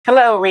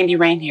Hello, Randy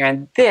Rain here,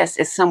 and this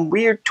is some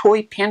weird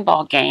toy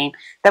pinball game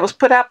that was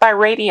put out by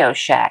Radio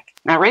Shack.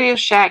 Now, Radio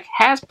Shack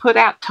has put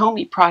out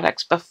TOMY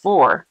products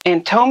before,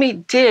 and TOMY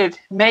did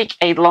make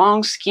a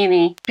long,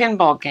 skinny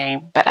pinball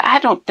game, but I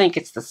don't think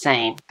it's the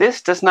same.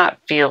 This does not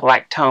feel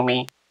like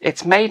TOMY.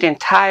 It's made in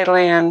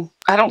Thailand.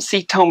 I don't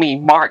see TOMY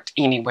marked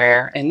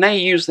anywhere, and they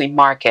usually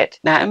mark it.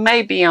 Now, it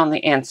may be on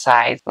the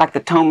inside, like the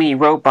TOMY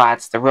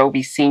robots, the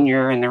Roby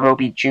Senior and the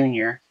Roby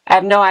Junior. I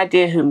have no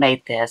idea who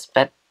made this,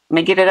 but let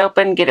me get it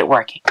open, get it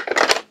working.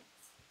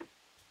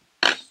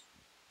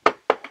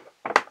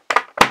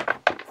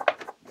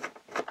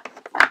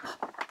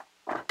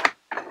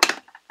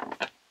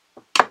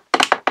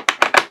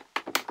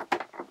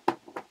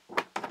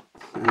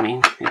 I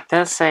mean, it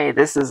does say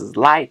this is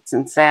lights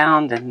and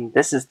sound, and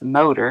this is the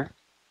motor.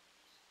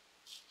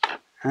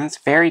 That's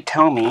very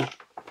TOMY.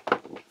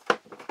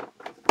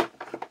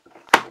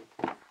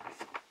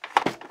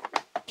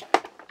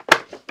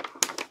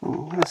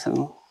 There's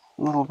a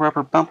little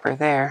rubber bumper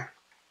there.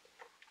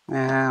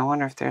 I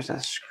wonder if there's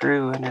a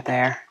screw into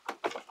there.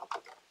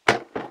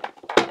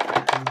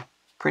 I'm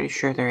pretty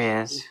sure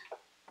there is.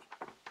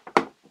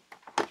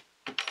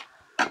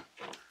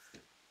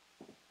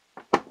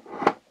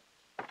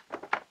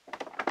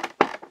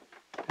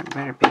 It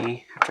better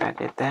be after I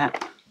did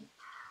that.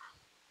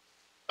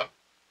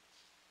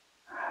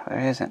 There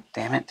isn't,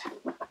 damn it.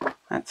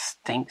 That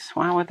stinks.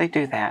 Why would they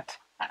do that?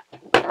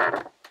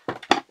 How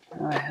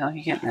the hell are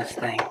you getting this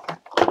thing?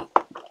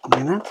 I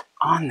mean, that's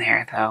on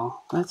there, though.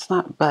 That's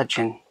not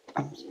budging.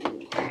 There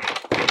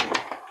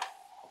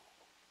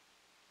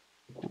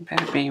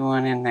better be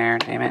one in there,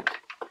 damn it.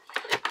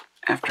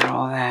 After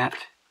all that.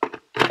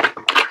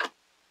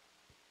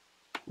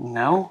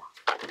 No?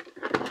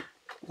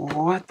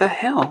 What the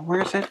hell?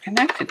 Where's it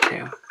connected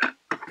to?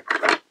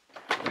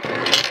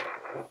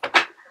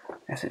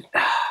 Is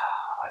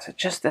it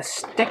just a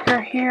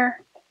sticker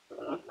here?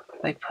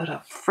 They put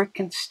a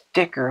freaking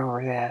sticker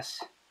over this.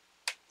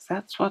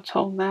 That's what's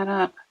holding that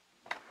up.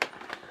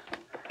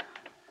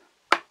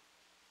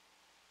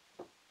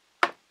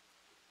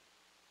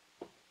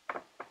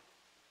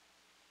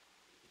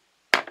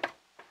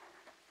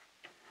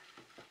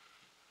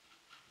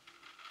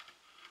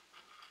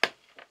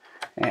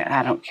 Yeah,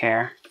 I don't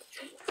care.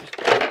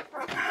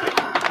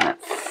 That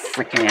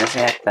freaking is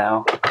it,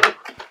 though.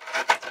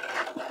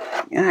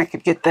 Yeah, I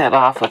could get that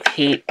off with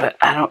heat, but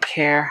I don't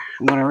care.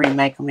 I'm going to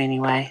remake them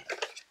anyway.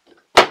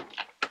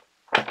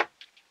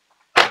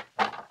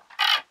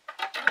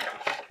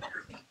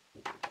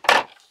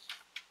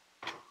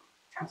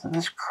 How's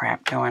this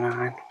crap going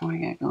on? What do we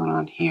got going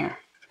on here?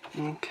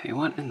 Okay,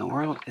 what in the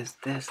world is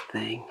this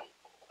thing?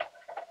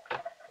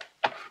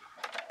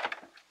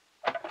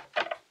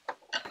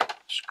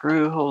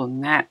 Screw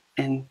holding that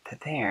into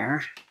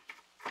there.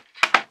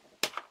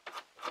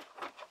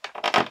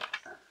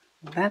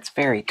 That's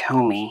very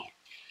TOMY,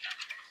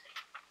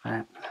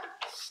 but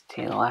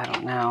still, I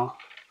don't know.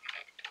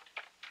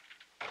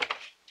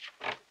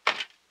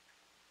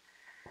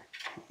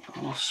 A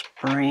little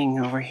spring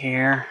over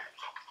here.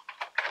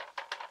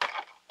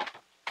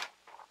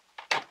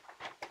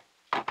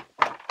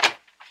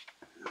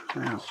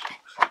 Well,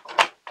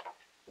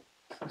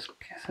 I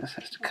guess this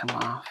has to come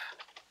off.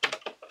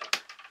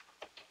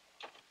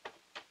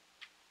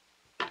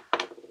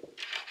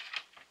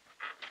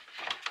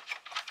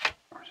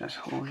 Or does this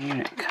whole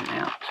unit come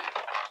out?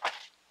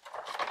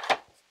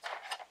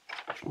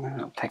 I'm going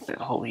to take that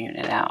whole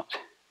unit out.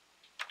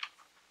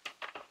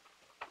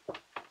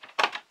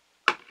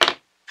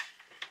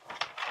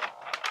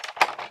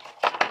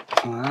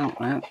 Well,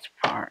 that's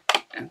part.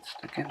 It's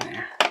stuck in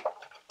there.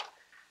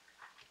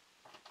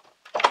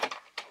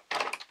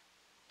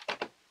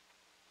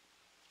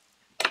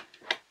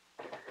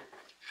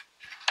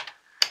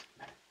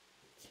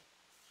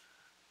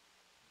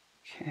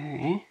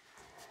 Okay.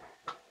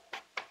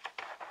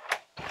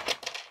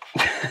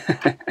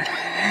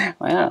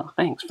 Well,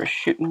 thanks for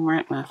shooting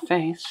right in my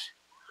face.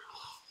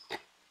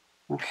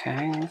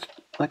 Okay, let's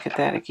look at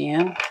that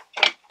again.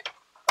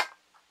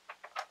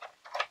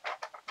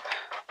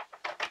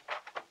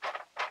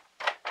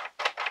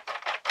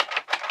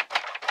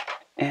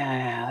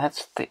 Yeah,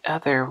 that's the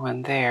other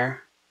one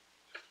there.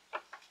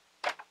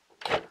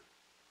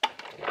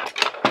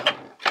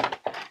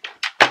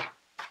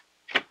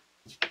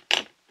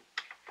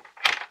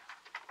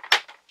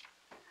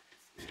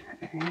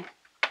 Okay.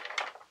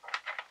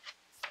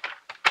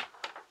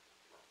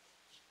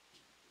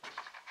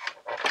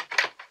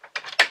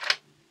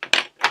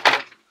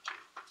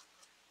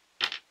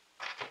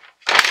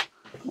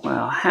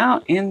 Well,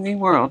 how in the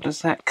world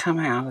does that come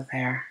out of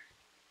there?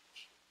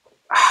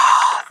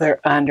 Oh, they're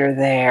under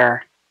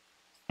there.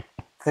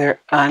 They're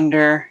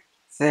under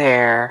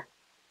there.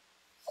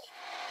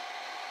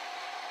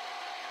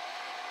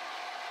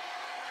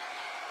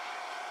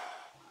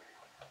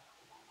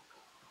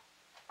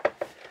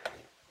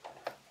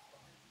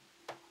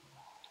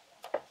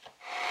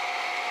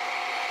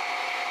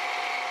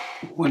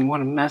 Wouldn't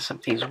want to mess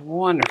up these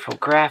wonderful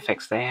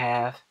graphics they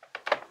have.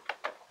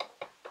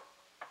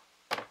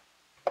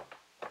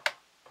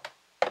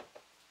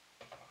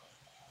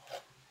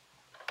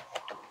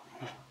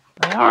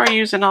 They are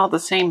using all the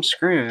same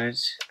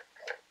screws.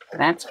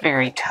 That's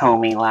very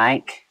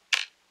Tomy-like.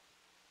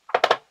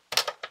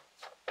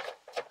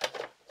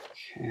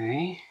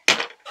 Okay.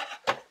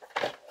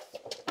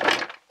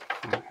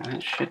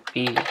 That should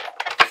be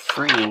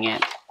freeing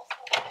it.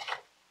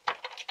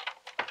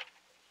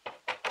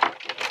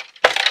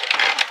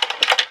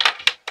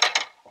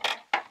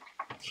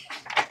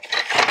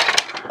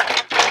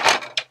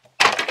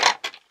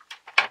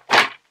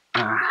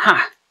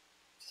 Aha!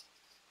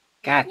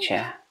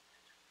 Gotcha.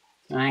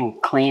 I can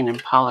clean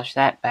and polish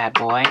that bad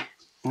boy.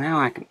 Now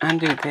I can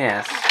undo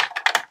this.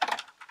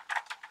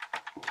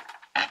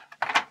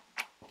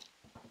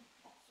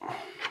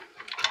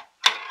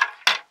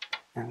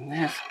 And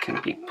this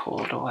can be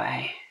pulled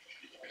away.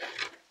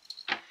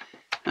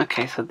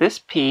 Okay, so this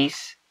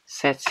piece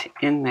sits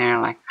in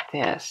there like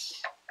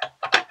this.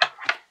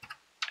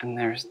 And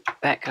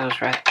that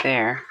goes right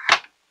there.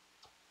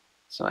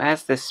 So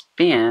as this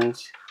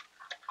spins,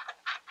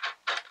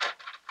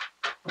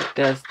 it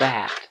does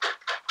that.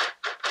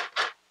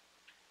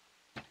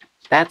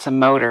 That's a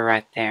motor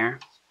right there.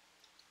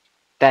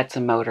 That's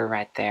a motor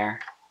right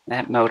there.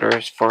 That motor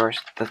is for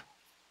the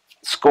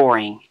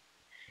scoring.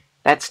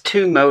 That's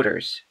 2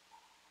 motors.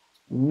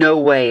 No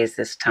way is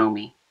this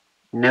Tomy.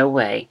 No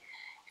way.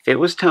 If it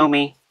was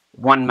Tomy,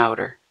 1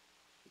 motor.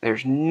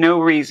 There's no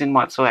reason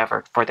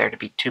whatsoever for there to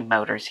be 2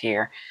 motors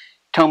here.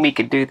 Tomy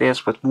could do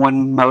this with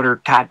 1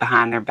 motor tied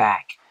behind their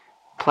back.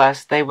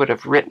 Plus, they would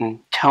have written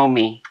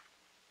Tomy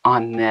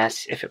on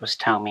this if it was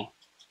Tomy.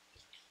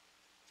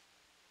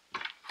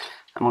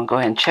 I'm going to go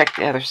ahead and check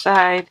the other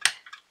side,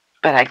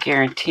 but I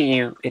guarantee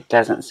you it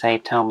doesn't say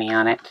Tomy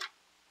on it.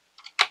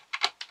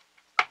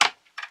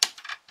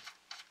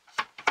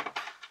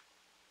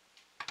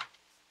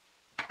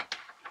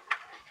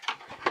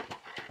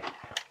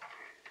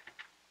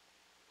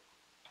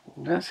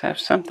 It does have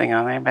something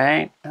on there,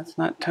 but that's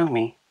not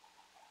Tomy.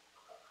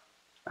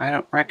 I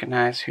don't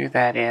recognize who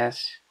that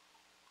is.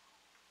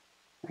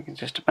 I think it's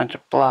just a bunch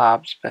of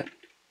blobs, but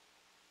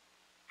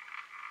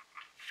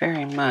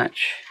very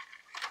much.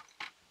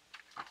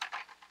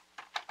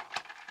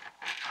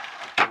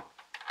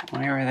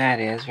 Whatever that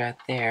is right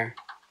there.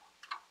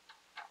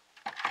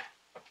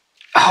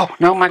 Oh,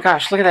 no, my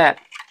gosh, look at that.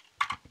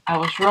 I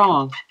was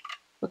wrong.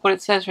 Look what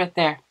it says right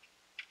there.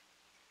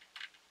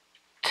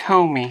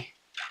 Tomy.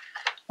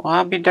 Well,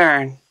 I'll be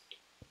darned.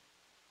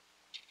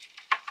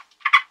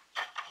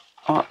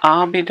 Well,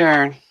 I'll be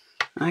darned.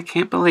 I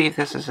can't believe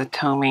this is a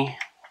Tomy.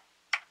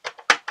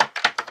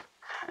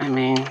 I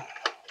mean,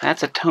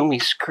 that's a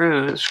Tomy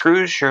screw. The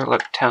screws sure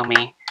look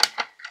Tomy.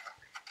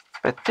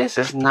 But this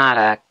is not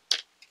a...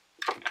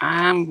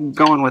 I'm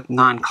going with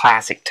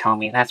non-classic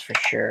Tomy, that's for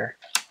sure.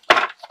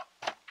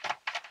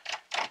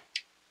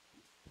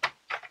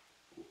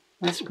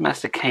 This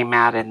must have came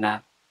out in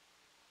the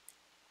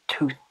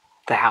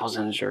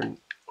 2000s or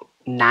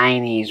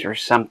 90s or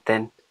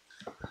something.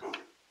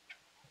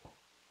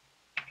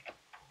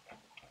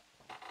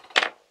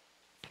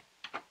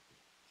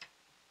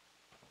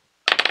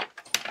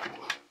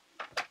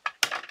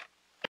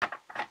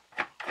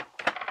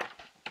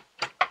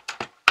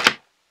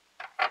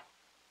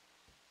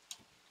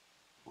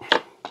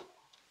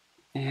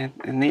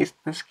 And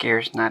this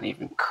gear's not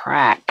even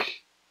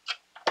cracked.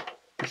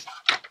 I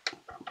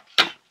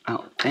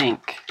don't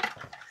think.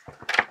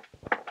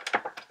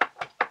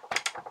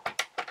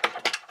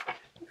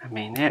 I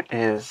mean, it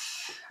is,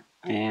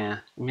 yeah.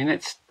 I mean,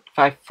 it's, if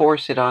I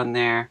force it on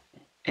there,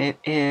 it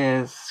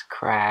is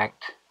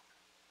cracked.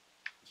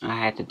 I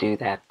had to do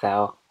that,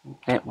 though.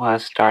 It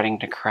was starting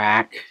to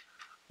crack.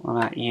 What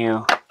about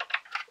you?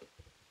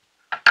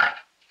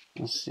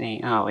 Let's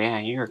see. Oh, yeah,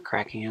 you're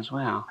cracking as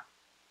well.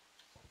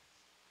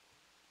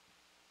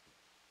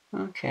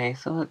 Okay,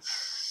 so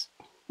it's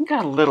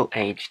got a little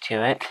age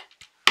to it.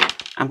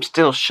 I'm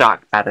still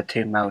shocked by the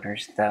 2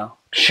 motors, though.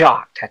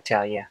 Shocked, I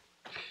tell you.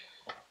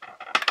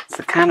 It's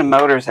the kind of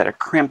motors that are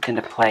crimped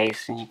into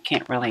place, and you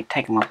can't really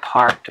take them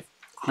apart to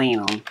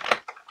clean them.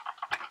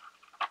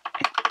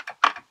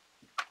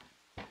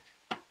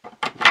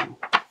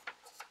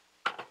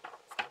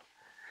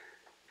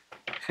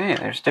 Okay,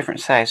 there's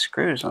different size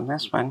screws on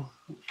this one.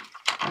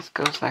 This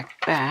goes like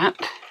that.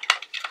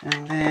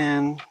 And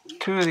then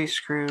 2 of these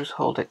screws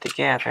hold it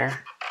together.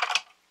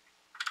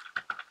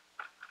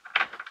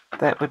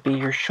 That would be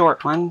your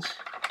short ones.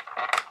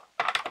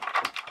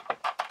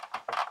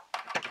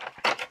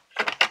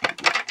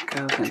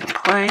 Goes into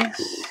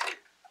place.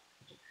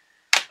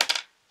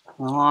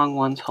 And the long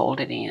ones hold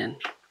it in.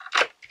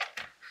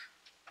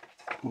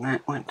 And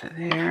that went to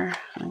there.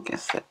 I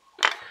guess that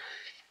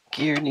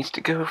gear needs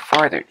to go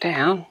farther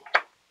down.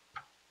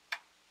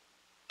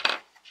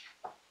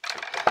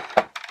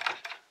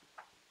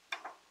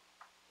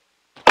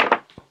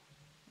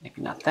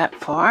 Maybe not that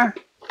far.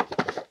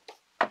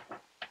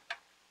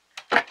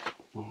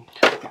 Like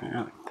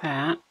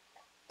that.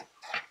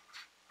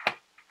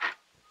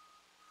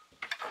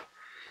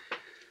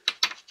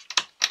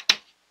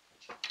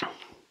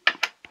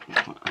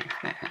 Like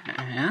that.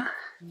 Yeah.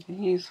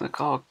 These look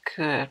all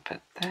good,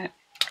 but that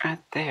right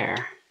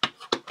there.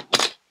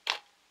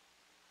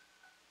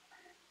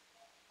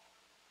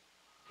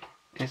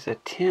 is a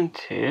tin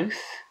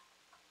tooth.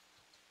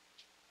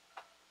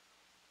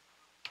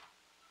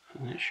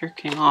 And it sure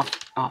came off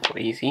awful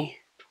easy.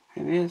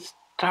 It is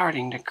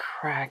starting to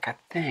crack, I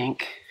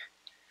think.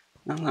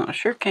 No, it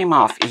sure came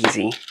off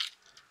easy.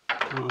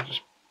 I'll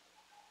just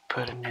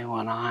put a new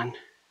one on.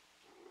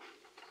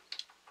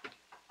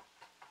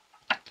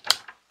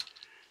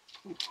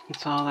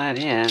 That's all that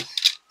is.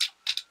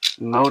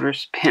 Motor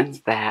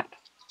spins that.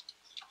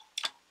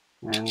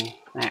 And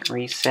that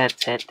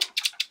resets it.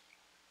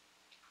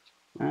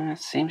 It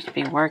seems to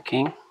be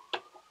working.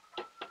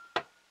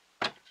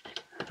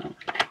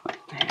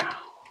 Now.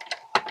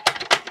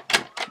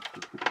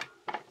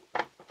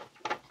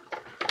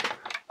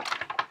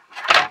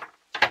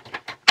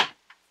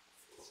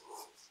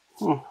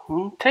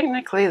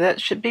 Technically, that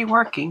should be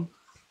working.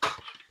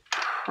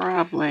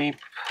 Probably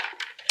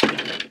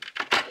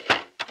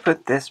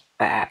put this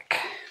back.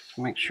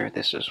 Make sure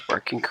this is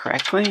working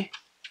correctly.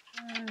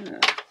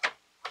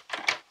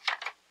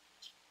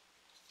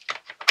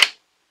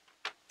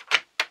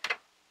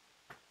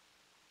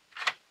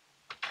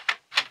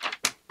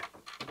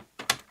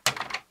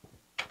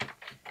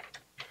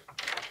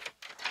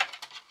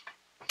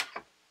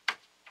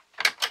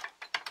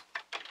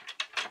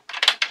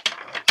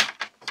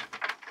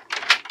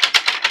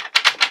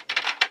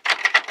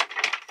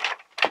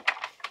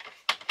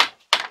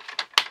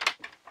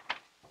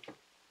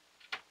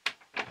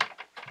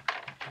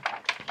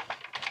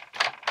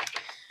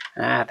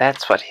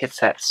 That's what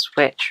hits that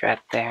switch right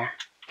there.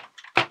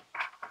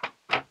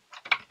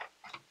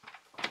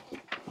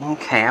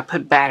 Okay, I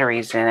put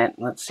batteries in it.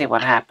 Let's see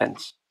what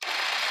happens.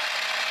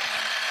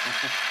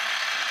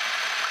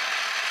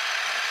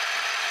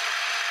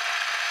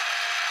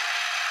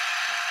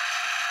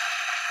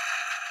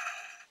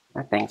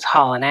 That thing's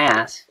hauling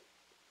ass.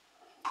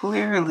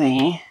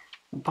 Clearly,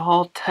 the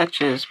ball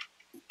touches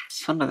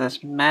some of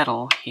this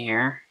metal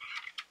here.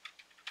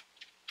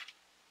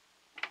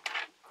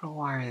 Put a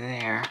wire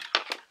there.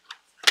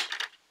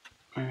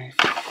 Let me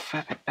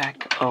flip it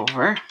back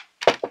over.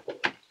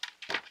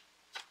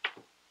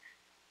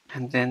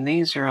 And then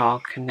these are all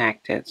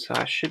connected, so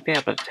I should be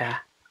able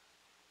to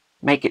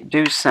make it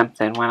do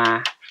something when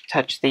I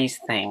touch these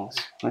things.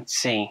 Let's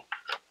see.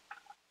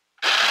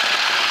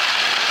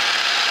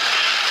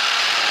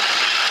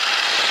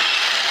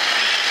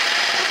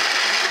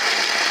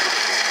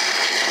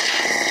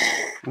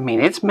 I mean,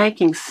 it's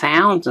making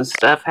sounds and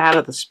stuff out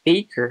of the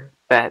speaker,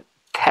 but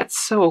that's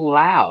so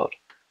loud.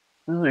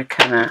 Those are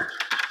kind of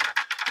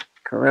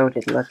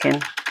corroded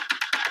looking.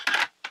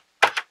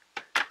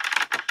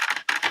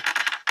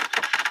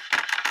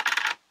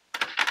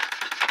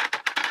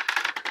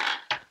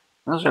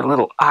 Those are a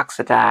little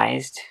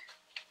oxidized.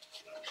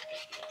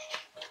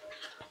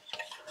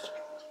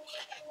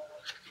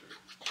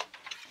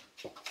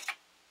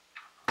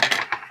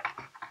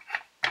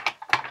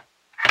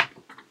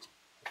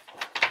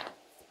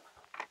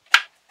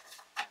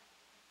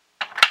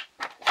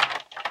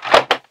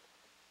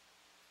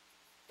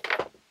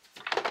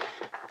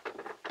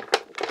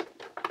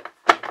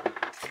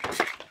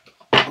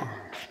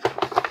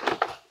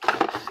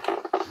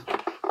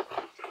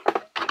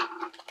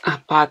 I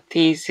bought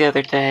these the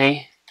other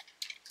day,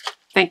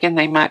 thinking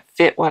they might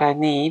fit what I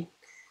need.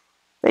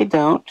 They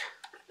don't.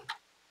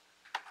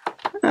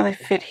 Oh, they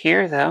fit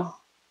here though.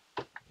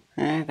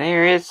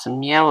 There is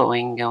some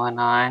yellowing going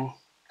on.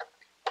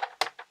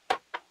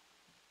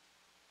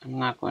 I'm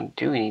not going to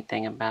do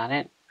anything about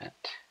it, but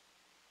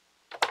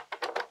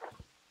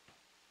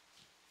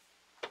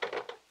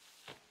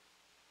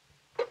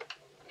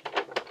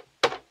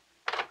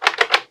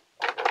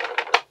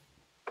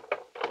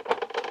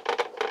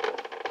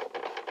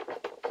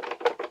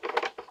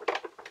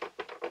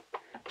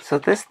so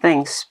this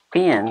thing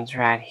spins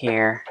right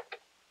here.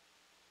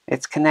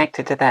 It's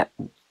connected to that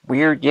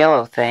weird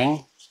yellow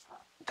thing.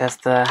 Does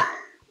the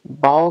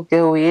ball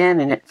go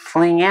in and it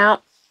fling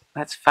out?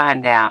 Let's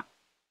find out.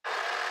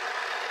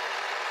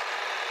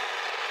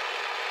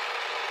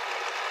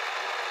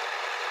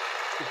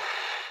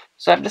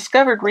 So I've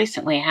discovered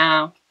recently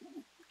how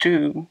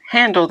to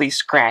handle these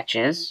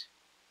scratches.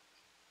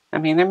 I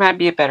mean, there might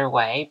be a better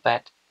way,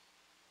 but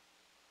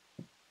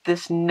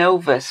this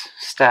Novus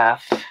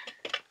stuff,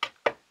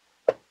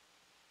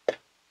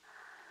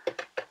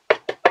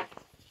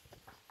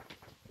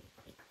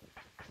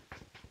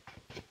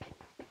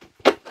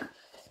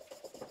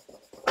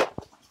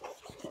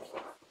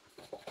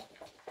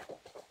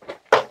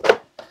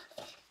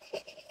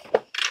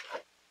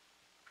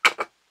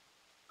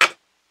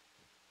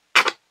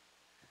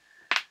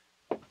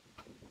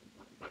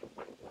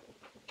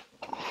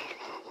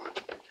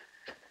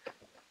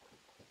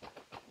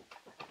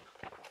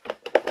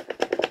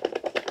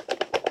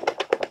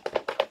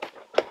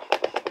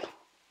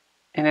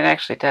 and it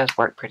actually does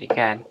work pretty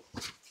good.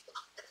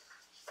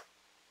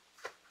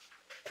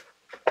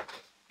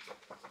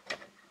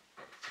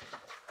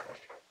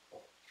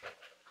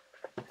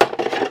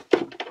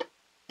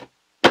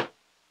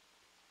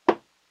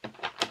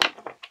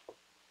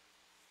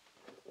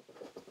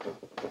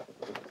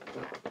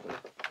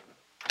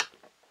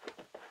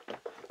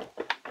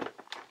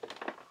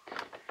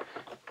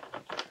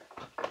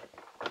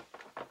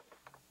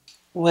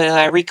 Well,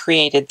 I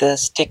recreated the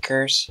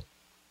stickers.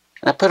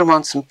 I put them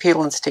on some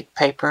peel and stick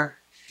paper,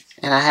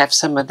 and I have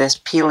some of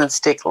this peel and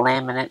stick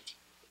laminate.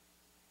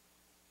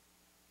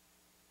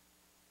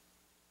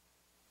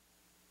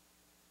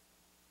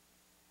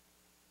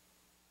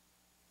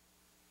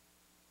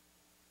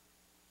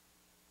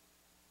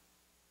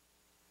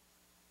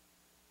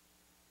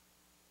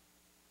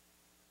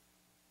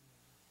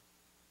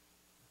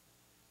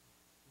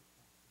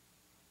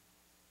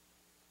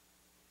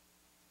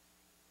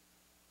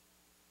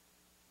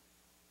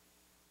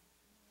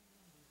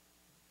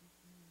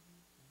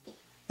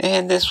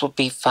 And this will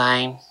be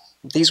fine.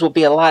 These will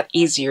be a lot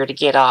easier to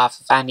get off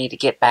if I need to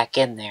get back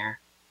in there.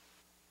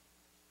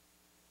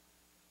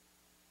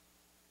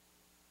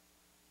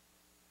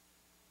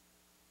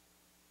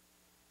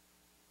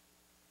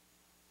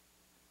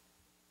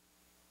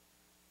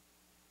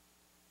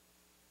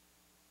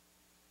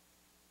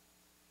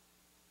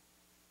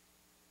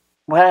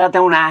 Well,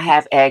 don't I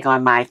have egg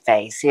on my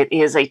face? It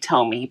is a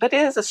Tomy, but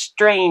it is a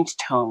strange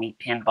Tomy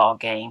pinball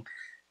game.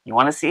 You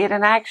want to see it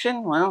in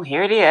action? Well,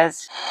 here it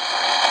is.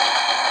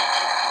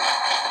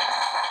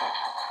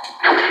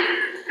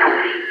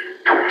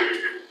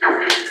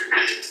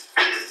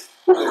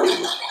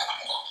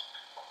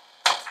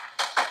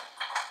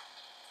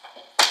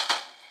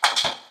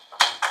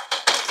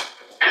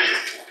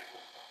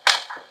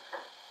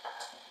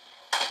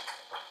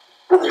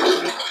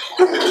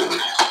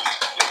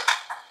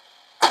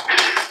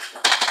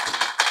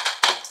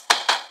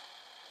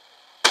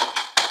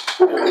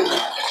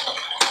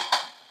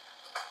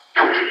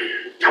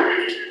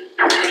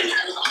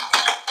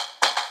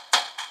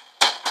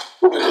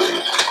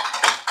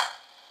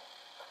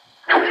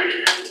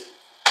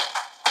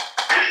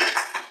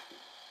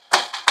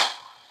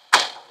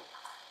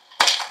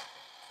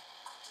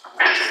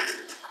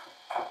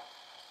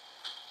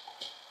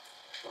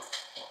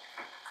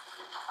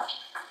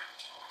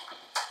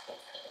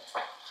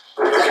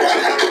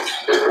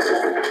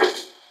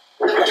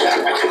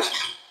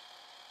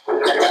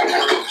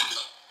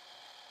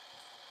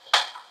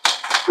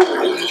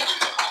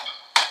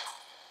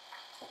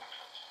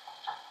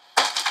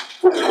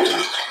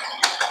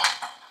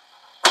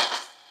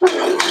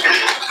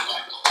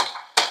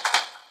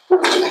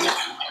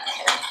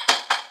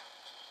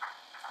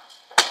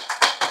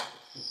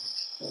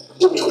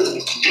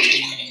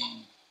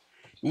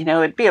 You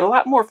know, it'd be a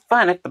lot more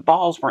fun if the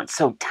balls weren't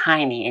so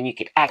tiny and you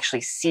could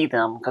actually see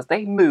them, because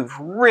they move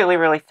really,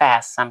 really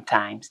fast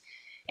sometimes.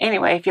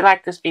 Anyway, if you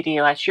like this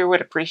video, I sure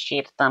would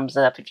appreciate a thumbs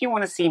up. If you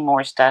want to see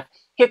more stuff,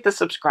 hit the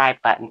subscribe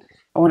button.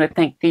 I want to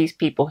thank these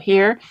people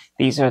here.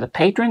 These are the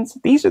patrons.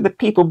 These are the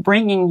people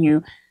bringing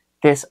you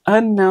this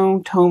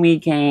unknown Tomy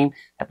game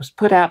that was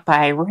put out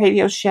by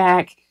Radio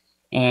Shack,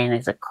 and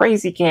it's a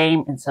crazy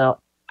game, and so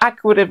I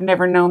would have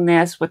never known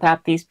this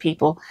without these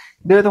people.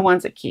 They're the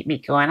ones that keep me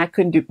going. I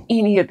couldn't do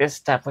any of this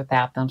stuff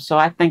without them, so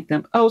I thank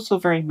them oh so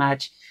very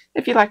much.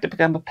 If you'd like to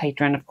become a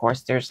patron, of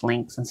course, there's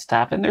links and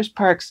stuff, and there's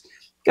perks.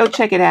 Go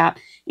check it out.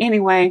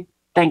 Anyway,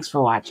 thanks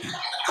for watching.